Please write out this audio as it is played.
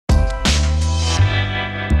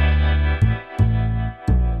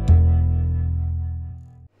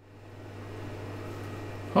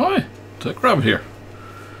Tech Rab here.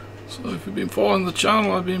 So if you've been following the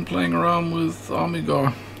channel, I've been playing around with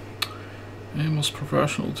Amiga AMOS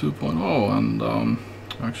Professional 2.0, and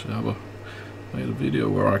actually made a video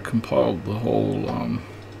where I compiled the whole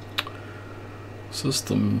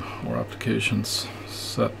system or applications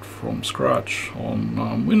set from scratch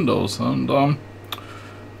on Windows, and then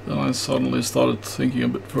I suddenly started thinking a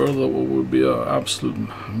bit further what would be an absolute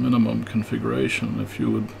minimum configuration if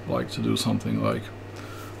you would like to do something like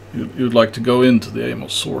you'd like to go into the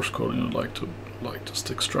AMOS source code and you'd like to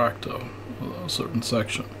just extract a certain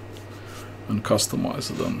section and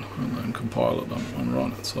customize it and then compile it and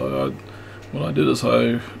run it. So what I did is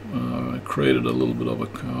I created a little bit of a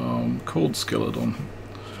code skeleton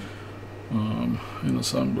in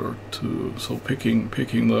assembler so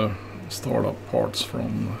picking the startup parts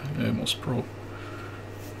from AMOS Pro,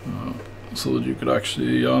 so that you could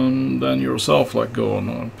actually then yourself go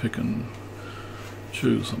and pick and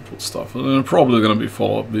choose and put stuff. And there are probably going to be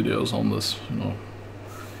follow-up videos on this,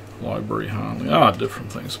 library handling, different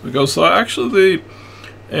things, because actually the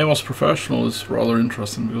AMOS Professional is rather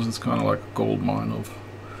interesting because it's kind of like a gold mine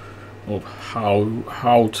of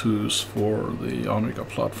how-tos for the Amiga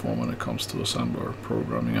platform when it comes to assembler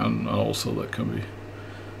programming, and also that can be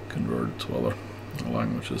converted to other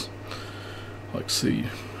languages like C.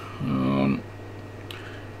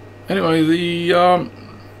 Anyway, the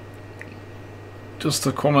just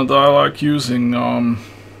a comment, I like using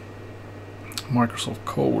Microsoft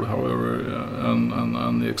Code, however,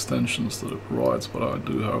 and the extensions that it provides, but I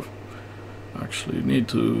do actually need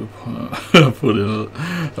to put in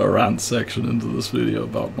a rant section into this video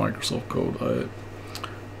about Microsoft Code.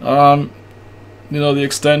 The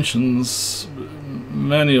extensions,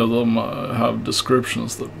 many of them have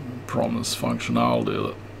descriptions that promise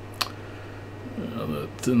functionality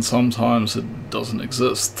that in sometimes it doesn't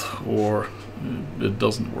exist, or it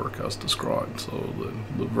doesn't work as described. So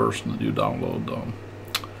the version that you download,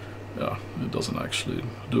 it doesn't actually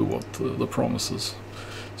do what the promises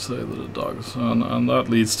say that it does, and that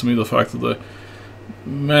leads to me the fact that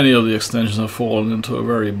many of the extensions have fallen into a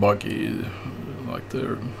very buggy,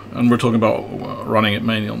 and we're talking about running it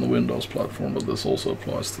mainly on the Windows platform, but this also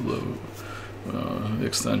applies to the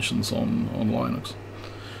extensions on Linux,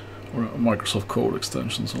 or Microsoft Code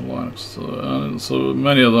extensions on Linux. And so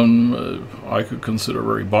many of them I could consider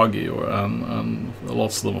very buggy, and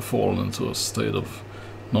lots of them have fallen into a state of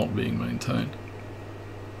not being maintained.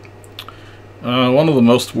 One of the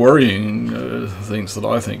most worrying things that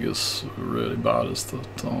I think is really bad is that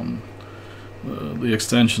the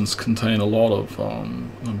extensions contain a lot of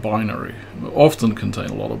often contain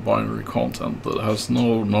a lot of binary content that has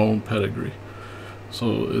no known pedigree.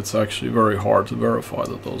 So it's actually very hard to verify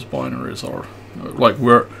that those binaries are,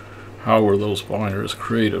 how were those binaries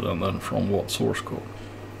created, and then from what source code,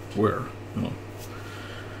 where,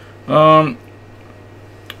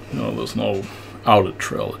 there's no audit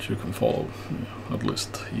trail that you can follow, at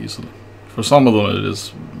least easily. For some of them it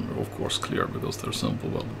is, of course, clear because they're simple,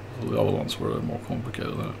 but for the other ones where they're more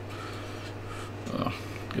complicated, it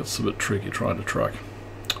gets a bit tricky trying to track.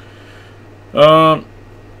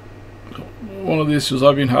 One of the issues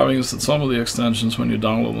I've been having is that some of the extensions, when you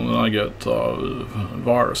download them, and I get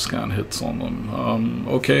virus scan hits on them.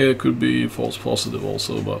 Okay, it could be false positive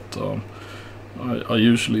also, but I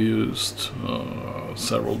usually used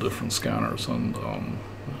several different scanners, and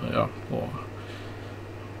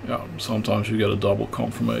sometimes you get a double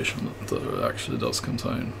confirmation that it actually does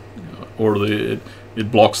contain, or it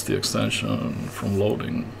blocks the extension from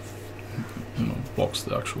loading. Blocks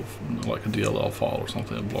the actual, like a DLL file or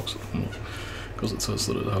something, it blocks it because it says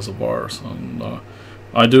that it has a virus. And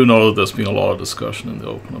I do know that there's been a lot of discussion in the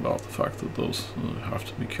open about the fact that those have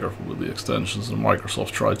to be careful with the extensions, and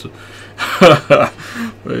Microsoft tried to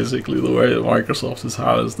basically the way that Microsoft has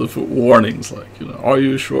had is to put warnings like, are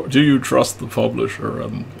you sure, do you trust the publisher,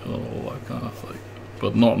 and all that kind of thing,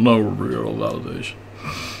 but no real validation.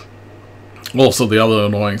 Also, the other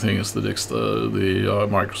annoying thing is that the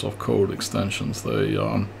Microsoft Code extensions, they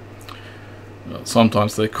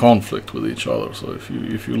sometimes they conflict with each other. So if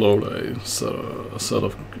you load a set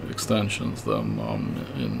of extensions, then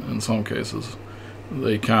in some cases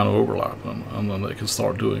they can overlap, and then they can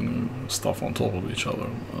start doing stuff on top of each other.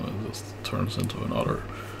 It just turns into an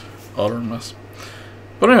utter mess.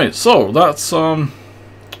 But anyway, so that's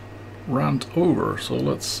rant over. So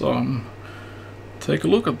let's take a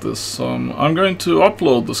look at this. I'm going to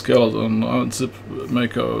upload the skeleton,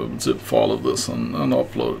 make a zip file of this and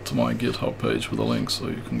upload it to my GitHub page with a link so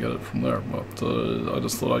you can get it from there. But I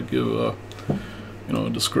just thought I'd give a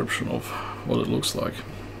description of what it looks like.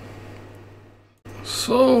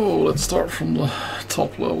 So let's start from the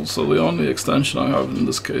top level. So the only extension I have in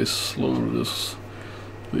this case loaded is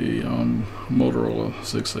the Motorola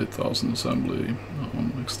 68000 assembly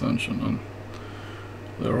extension, and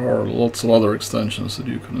there are lots of other extensions that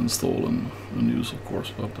you can install and use, of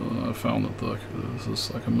course, but I found that this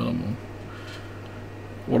is like a minimum.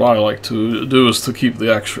 What I like to do is to keep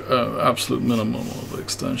the absolute minimum of the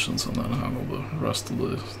extensions and then handle the rest of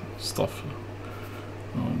the stuff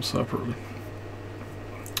separately.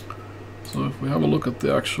 So if we have a look at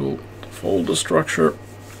the actual folder structure,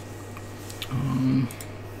 then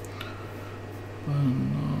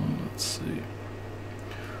let's see.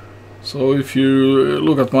 So if you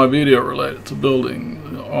look at my video related to building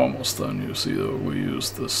AMOS, then you see that we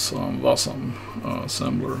use this Wasm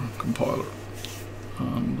assembler compiler.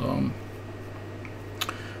 And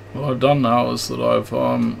what I've done now is that I've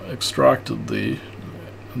extracted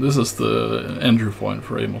this is the entry point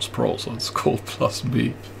for AMOS Pro, so it's called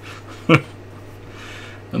 +B.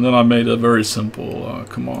 And then I made a very simple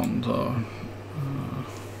command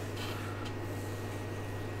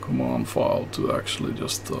file to actually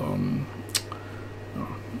just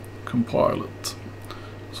compile it.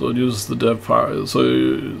 So it uses the dev file.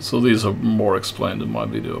 So these are more explained in my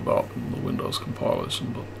video about the Windows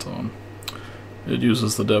compilation, but it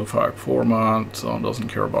uses the dev file format, doesn't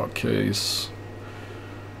care about case,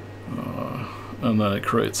 and then it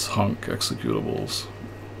creates hunk executables.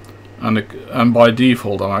 And by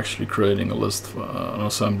default, I'm actually creating an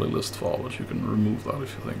assembly list file, but you can remove that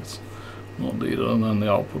if you think it's not needed. And then the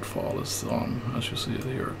output file is, as you see it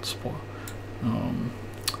here, it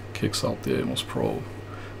kicks out the AMOS Pro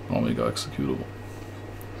Amiga executable.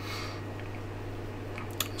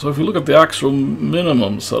 So if you look at the actual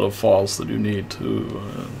minimum set of files that you need to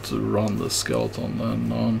run this skeleton,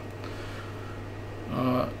 then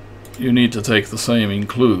you need to take the same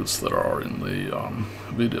includes that are in the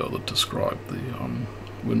video that describe the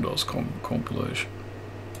Windows compilation.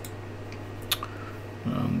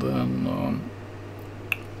 And then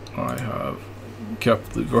I have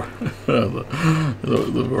kept the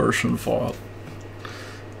version file.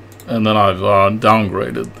 And then I've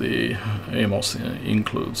downgraded the AMOS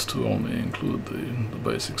includes to only include the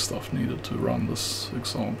basic stuff needed to run this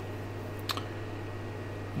example.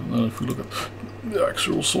 And then if we look at the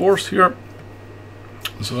actual source here,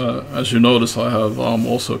 so as you notice, I have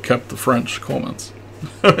also kept the French comments.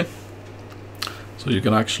 So you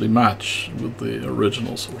can actually match with the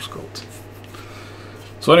original source code.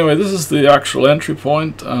 So anyway, this is the actual entry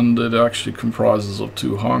point, and it actually comprises of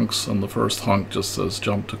 2 hunks, and the first hunk just says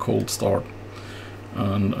jump to cold start,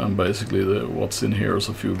 and basically what's in here is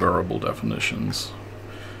a few variable definitions,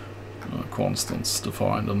 constants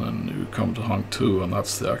defined, and then you come to hunk 2, and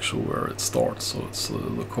that's the actual where it starts, so it's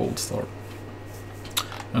the cold start.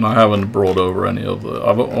 And I haven't brought over any of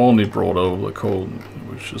I've only brought over the code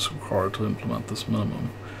which is required to implement this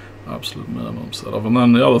absolute minimum setup. And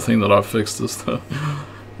then the other thing that I fixed is that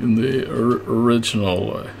in the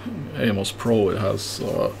original AMOS Pro, it has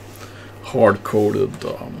hard-coded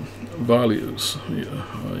values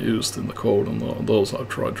used in the code, and those I've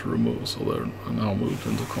tried to remove, so they're now moved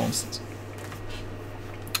into constants.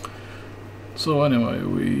 So anyway,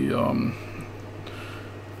 we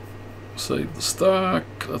save the stack.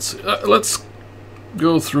 Let's see. Let's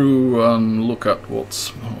go through and look at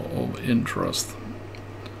what's of interest.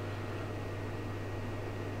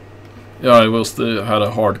 Yeah, it had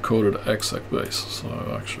a hard-coded exec base, so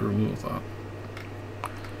I actually removed that.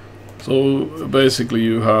 So basically,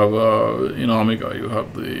 you have in Amiga you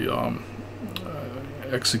have the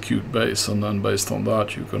execute base, and then based on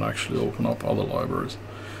that you can actually open up other libraries.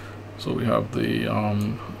 So we have the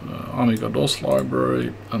Amiga DOS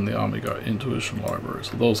library and the Amiga Intuition library.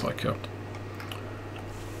 So those I kept.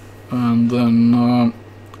 And then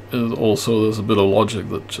also there's a bit of logic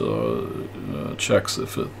that checks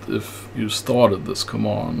if you started this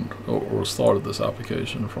command or started this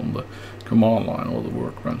application from the command line or the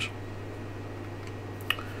workbench.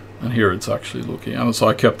 And here it's actually looking, and so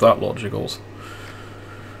I kept that logic also.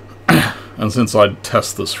 And since I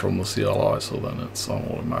test this from the CLI, so then it's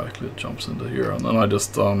automatically it jumps into here. And then I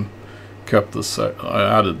just kept this. I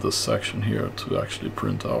added this section here to actually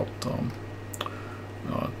print out,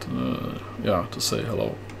 to say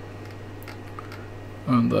hello.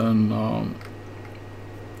 And then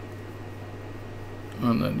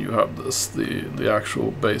you have this the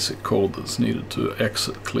actual basic code that's needed to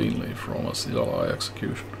exit cleanly from a CLI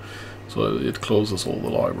execution. So it closes all the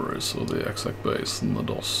libraries, so the exec base and the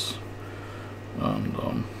DOS. And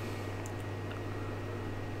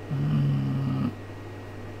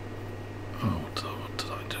what did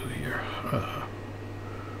I do here?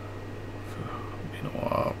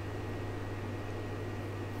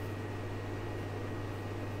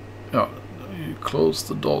 close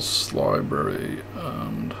the DOS library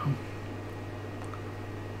and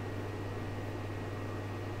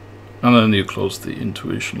then you close the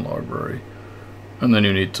Intuition library, and then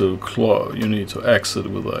you need to exit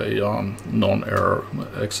with a non-error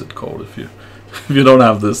exit code. If you don't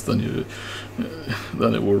have this, then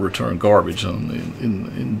it will return garbage in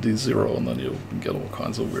D0, and then you'll get all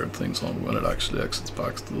kinds of weird things on when it actually exits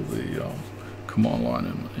back to the command line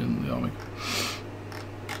in the Amiga.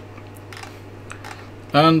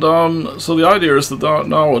 And so the idea is that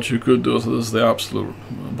now what you could do, so this is the absolute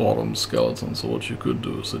bottom skeleton, so what you could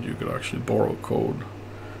do is that you could actually borrow code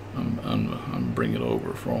and bring it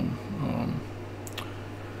over from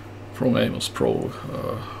AMOS Pro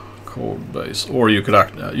code base, or you could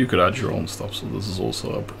add your own stuff. So this is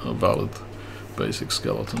also a valid basic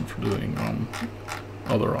skeleton for doing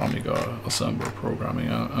other Amiga assembler programming,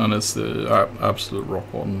 and it's the absolute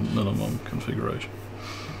rock bottom minimum configuration.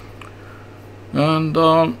 And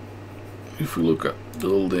if we look at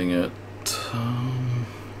building it,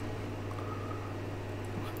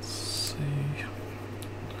 let's see,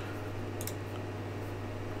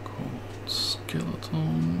 called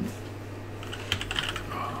skeleton.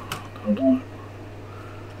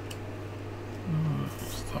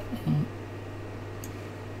 What's that one?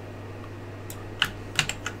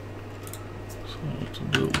 So to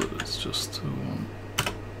build it, it's just to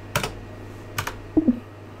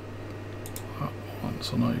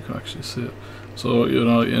so now you can actually see it. So you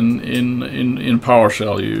know, in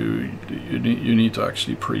PowerShell, you need to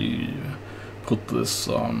actually put this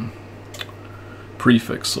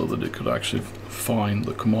prefix so that it could actually find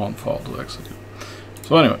the command file to execute.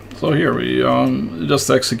 So anyway, so here we just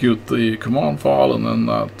execute the command file, and then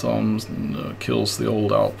that kills the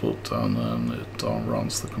old output, and then it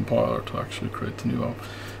runs the compiler to actually create the new output.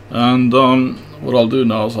 And what I'll do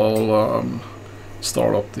now is I'll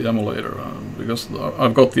start up the emulator, because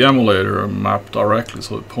I've got the emulator mapped directly,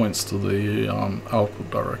 so it points to the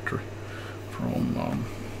output directory from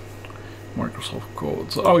Microsoft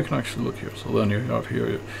Code. So we can actually look here. So then you have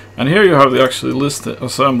here, and here you have the actually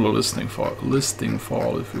assembler listing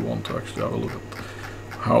file if you want to actually have a look at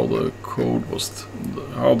how the code was,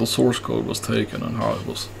 how the source code was taken and how it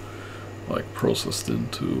was like processed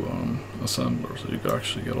into assembler. So you can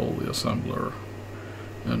actually get all the assembler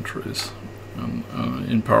entries and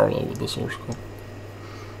in parallel with the source code.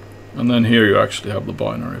 And then here you actually have the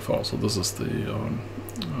binary file. So this is the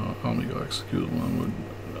Amiga executable, and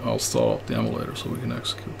I'll start up the emulator so we can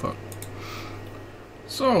execute that.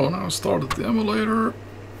 So now I started the emulator.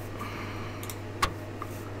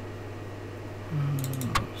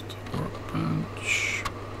 Workbench.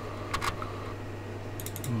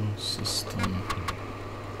 System.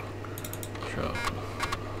 Shell.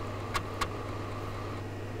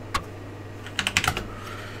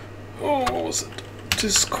 Oh, what was it?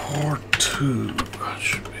 Discord 2. That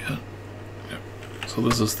should be it. Yep. So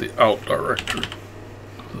this is the out directory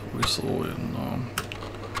that we saw in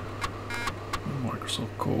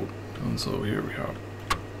Microsoft Code. And so here we have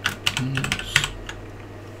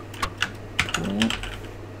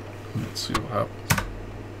let's see what happens.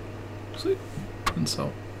 See?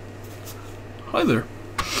 Install. Hi there.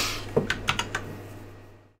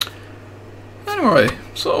 Anyway,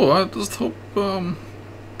 so I just hope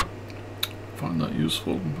find that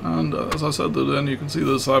useful, and as I said, then you can see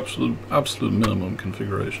this absolute minimum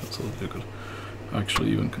configuration, so that you could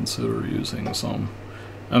actually even consider using some.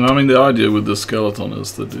 And I mean, the idea with this skeleton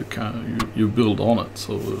is that you build on it.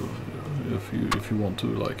 So if you want to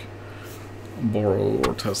like borrow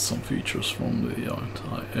or test some features from the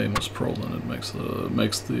AMOS Pro, then it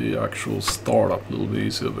makes the actual startup a little bit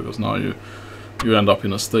easier, because now you end up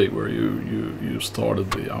in a state where you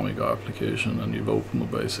started the Amiga application and you've opened the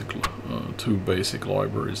basic two basic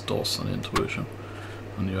libraries, DOS and Intuition,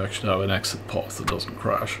 and you actually have an exit path that doesn't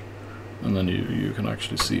crash, and then you can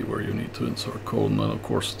actually see where you need to insert code. And then of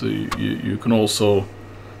course you can also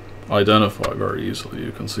identify very easily.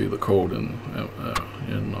 You can see the code in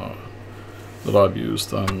that I've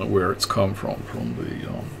used and where it's come from the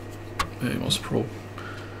AMOS Pro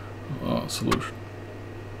solution.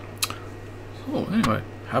 So anyway,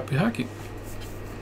 happy hacking.